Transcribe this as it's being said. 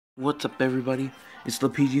What's up, everybody? It's the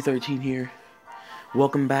PG-13 here.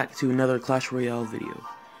 Welcome back to another Clash Royale video.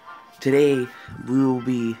 Today we will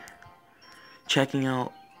be checking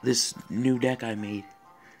out this new deck I made.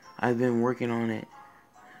 I've been working on it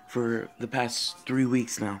for the past 3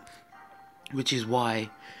 weeks now, which is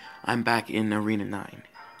why I'm back in Arena 9.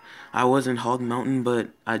 I was in Hog Mountain, but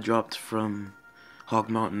I dropped from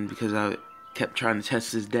Hog Mountain because I kept trying to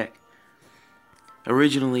test this deck.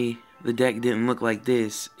 Originally, the deck didn't look like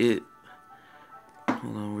this. Hold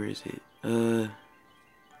on, where is it?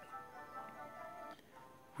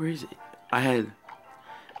 Where is it? I had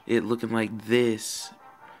it looking like this,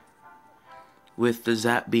 with the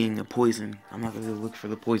zap being a poison. I'm not gonna look for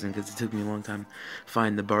the poison because it took me a long time to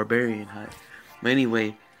find the barbarian hut. But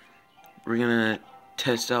anyway, we're gonna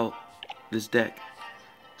test out this deck.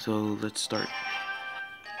 So let's start.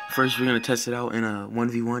 First, we're gonna test it out in a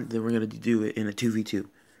 1v1. Then we're gonna do it in a 2v2.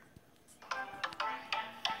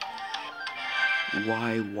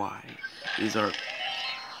 Why is our...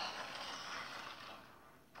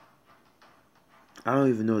 I don't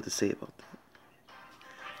even know what to say about that.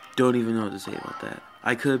 Don't even know what to say about that.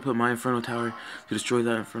 I could put my Inferno Tower to destroy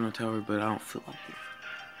that Inferno Tower, but I don't feel like it.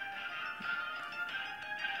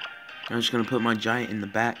 I'm just gonna put my Giant in the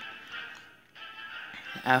back.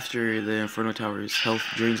 After the Inferno Tower's health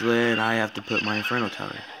drains lead, I have to put my Inferno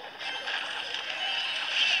Tower.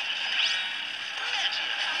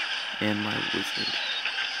 And my Wizard.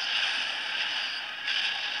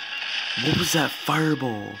 What was that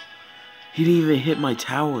fireball? He didn't even hit my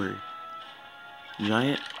tower.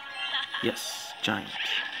 Giant? Yes, Giant.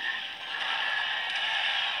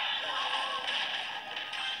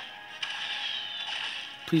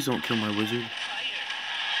 Please don't kill my Wizard.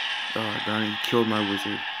 Oh darn, he killed my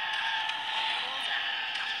Wizard.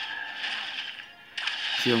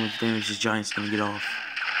 See how much damage this Giant's gonna get off.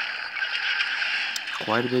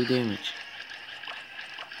 Quite a bit of damage.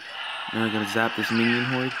 Now I'm gonna zap this minion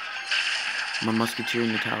horde. My Musketeer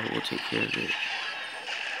in the tower will take care of it.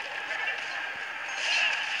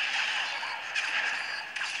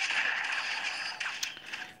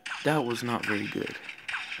 That was not very good.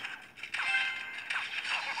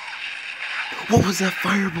 What was that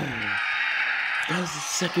fireball? That was the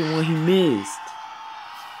second one he missed.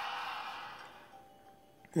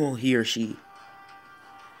 Well, he or she.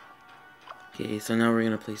 Okay, so now we're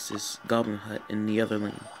gonna place this Goblin Hut in the other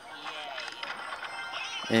lane.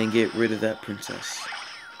 And get rid of that princess.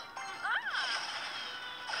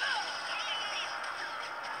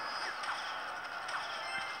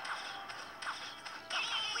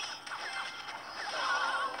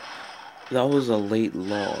 That was a late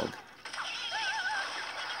log.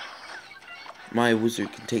 My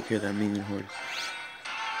Wizard can take care of that minion horde.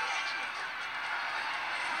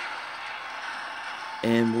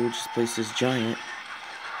 And we'll just place this Giant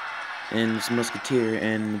and this Musketeer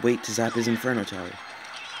and wait to zap his Inferno Tower.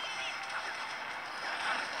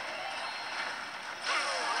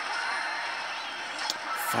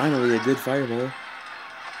 Finally, a good fireball.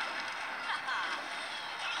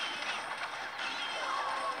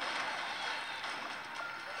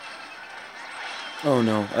 Oh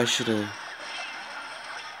no, I should have...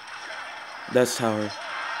 That's tower.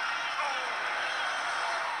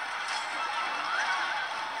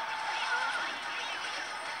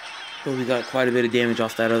 But we got quite a bit of damage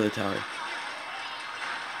off that other tower.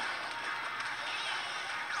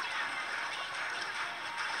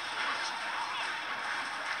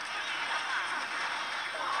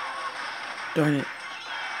 Darn it.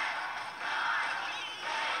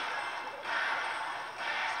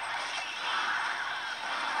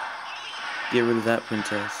 Get rid of that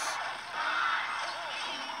princess.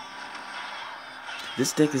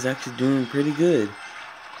 This deck is actually doing pretty good.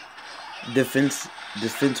 Defense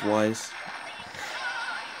wise.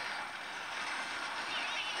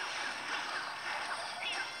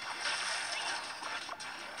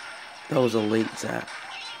 That was a late zap.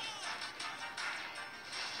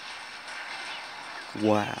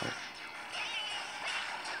 Wow.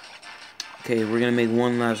 Okay, we're gonna make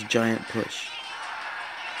one last Giant push.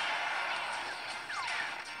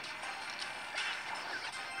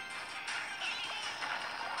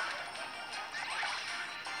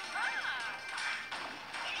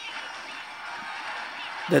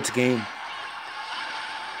 That's game.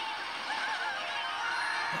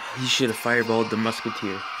 He should have fireballed the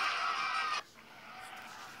Musketeer.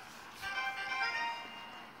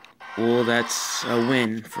 Well, that's a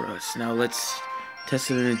win for us. Now let's test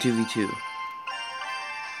it in a 2v2.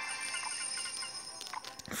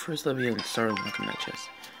 First, let me start unlocking that chest.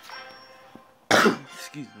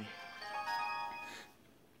 Excuse me.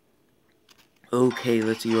 Okay,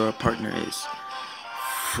 let's see who our partner is.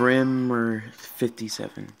 Frim or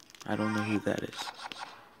 57. I don't know who that is.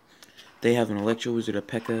 They have an Electro Wizard, a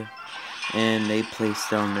P.E.K.K.A, and they place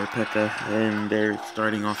down their P.E.K.K.A, and they're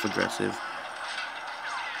starting off aggressive.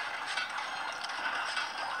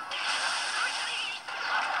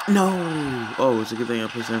 No! Oh, it's a good thing I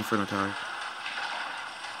placed that Inferno Tower.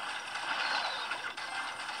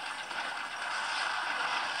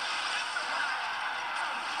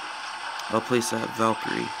 I'll place that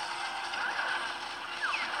Valkyrie.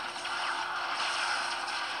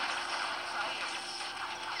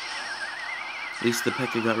 At least the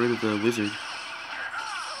P.E.K.K.A got rid of the wizard.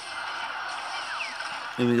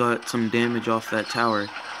 And we got some damage off that tower.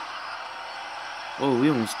 Oh, we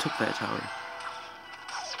almost took that tower.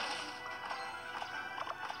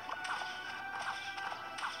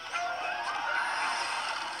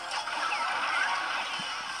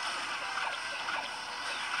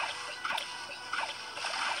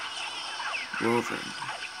 Well then.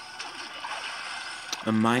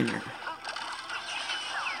 A miner.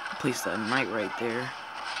 Place that knight right there.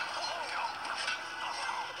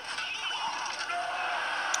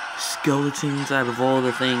 Skeletons out of all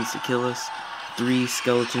the things to kill us. 3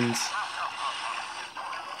 skeletons.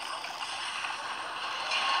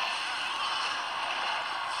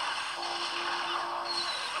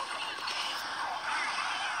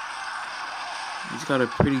 He's got a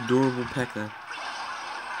pretty durable P.E.K.K.A.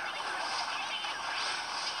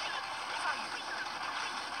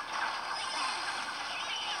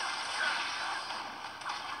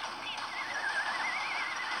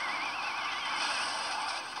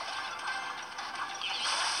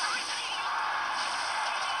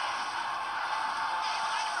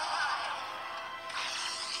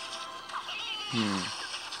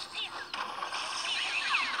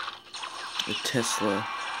 The Tesla.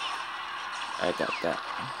 I got that.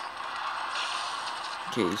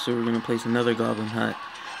 Okay, so we're gonna place another Goblin Hut.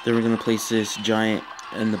 Then we're gonna place this giant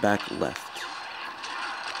in the back left.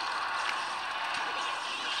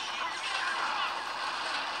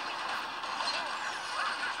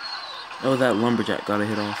 Oh, that Lumberjack got a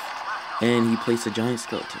hit off. And he placed a giant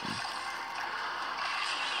skeleton.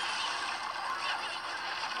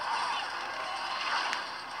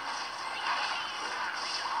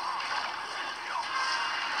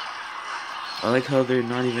 I like how they're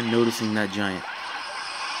not even noticing that giant.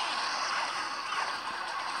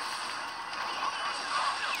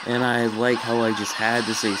 And I like how I just had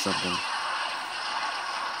to say something.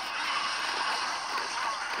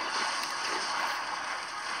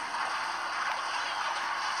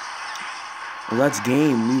 Well, that's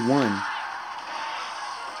game. We won.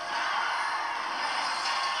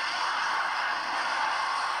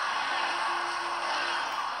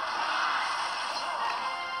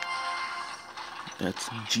 That's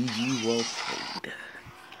GG, well played.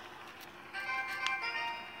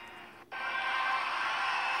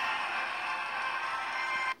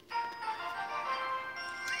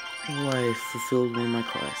 Oh, I fulfilled one of my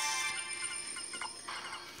quests.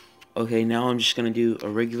 Okay, now I'm just gonna do a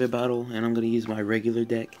regular battle, and I'm gonna use my regular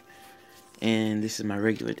deck. And this is my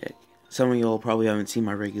regular deck. Some of y'all probably haven't seen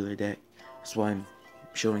my regular deck. That's why I'm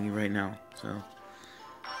showing you right now. So,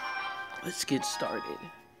 let's get started.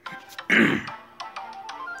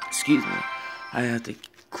 Excuse me. I have to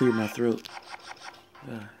clear my throat.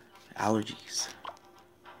 Allergies.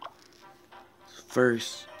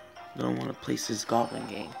 First, I don't want to place this Goblin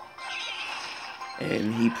Gang.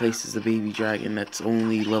 And he places a baby dragon that's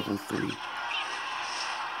only level 3.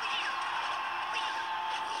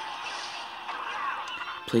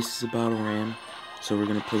 Places a battle ram. So we're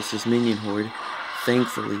going to place this minion horde.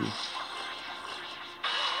 Thankfully,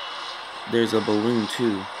 there's a balloon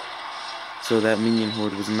too. So that minion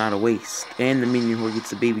horde was not a waste. And the minion horde gets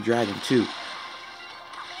the baby dragon too.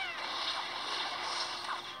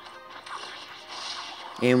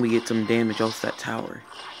 And we get some damage off that tower,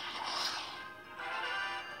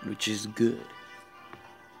 which is good.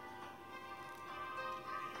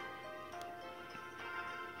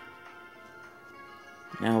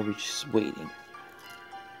 Now we're just waiting.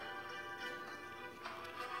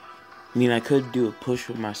 I mean, I could do a push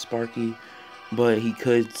with my Sparky, but he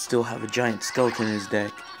could still have a giant skeleton in his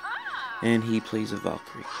deck. And he plays a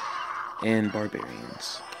Valkyrie. And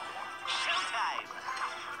Barbarians.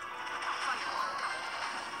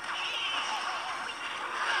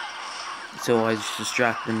 So I just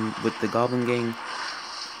distract them with the Goblin Gang.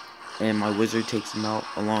 And my Wizard takes them out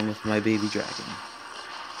along with my baby dragon.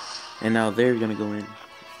 And now they're gonna go in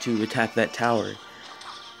to attack that tower.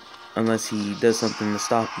 Unless he does something to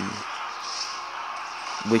stop me.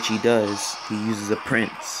 Which he does. He uses a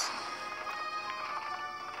Prince.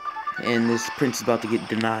 And this Prince is about to get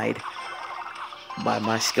denied. by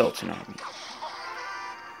my skeleton army.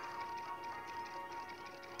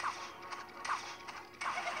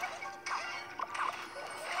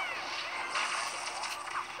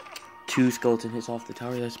 Two skeleton hits off the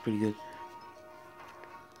tower, that's pretty good.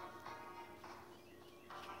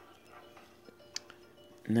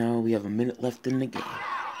 Now we have a minute left in the game.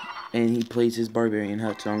 And he plays his barbarian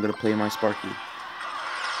hut, so I'm going to play my Sparky.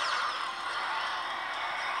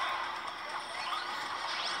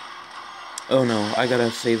 Oh no, I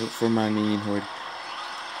gotta save it for my minion horde.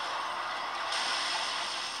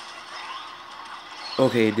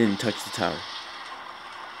 Okay, it didn't touch the tower.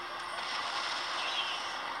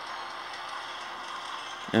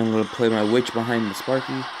 And I'm gonna play my witch behind the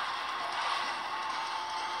Sparky.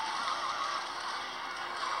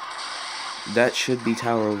 That should be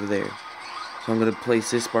tower over there. So I'm gonna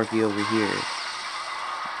place this Sparky over here.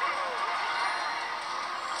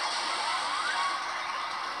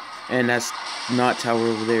 And that's not tower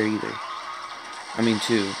over there either. I mean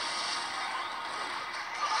 2.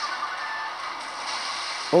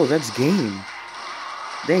 Oh, that's game.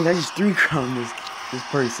 Dang, I just 3-crowned this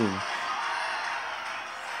person.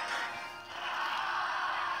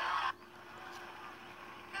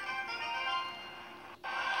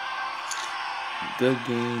 Good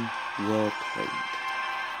game, well played.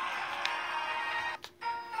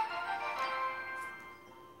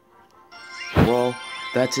 Well,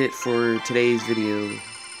 that's it for today's video.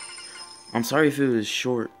 I'm sorry if it was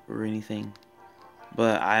short or anything,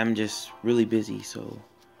 but I'm just really busy, so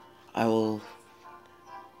I will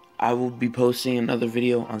be posting another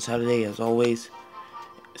video on Saturday as always.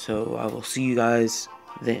 So I will see you guys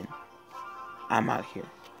then. I'm out of here.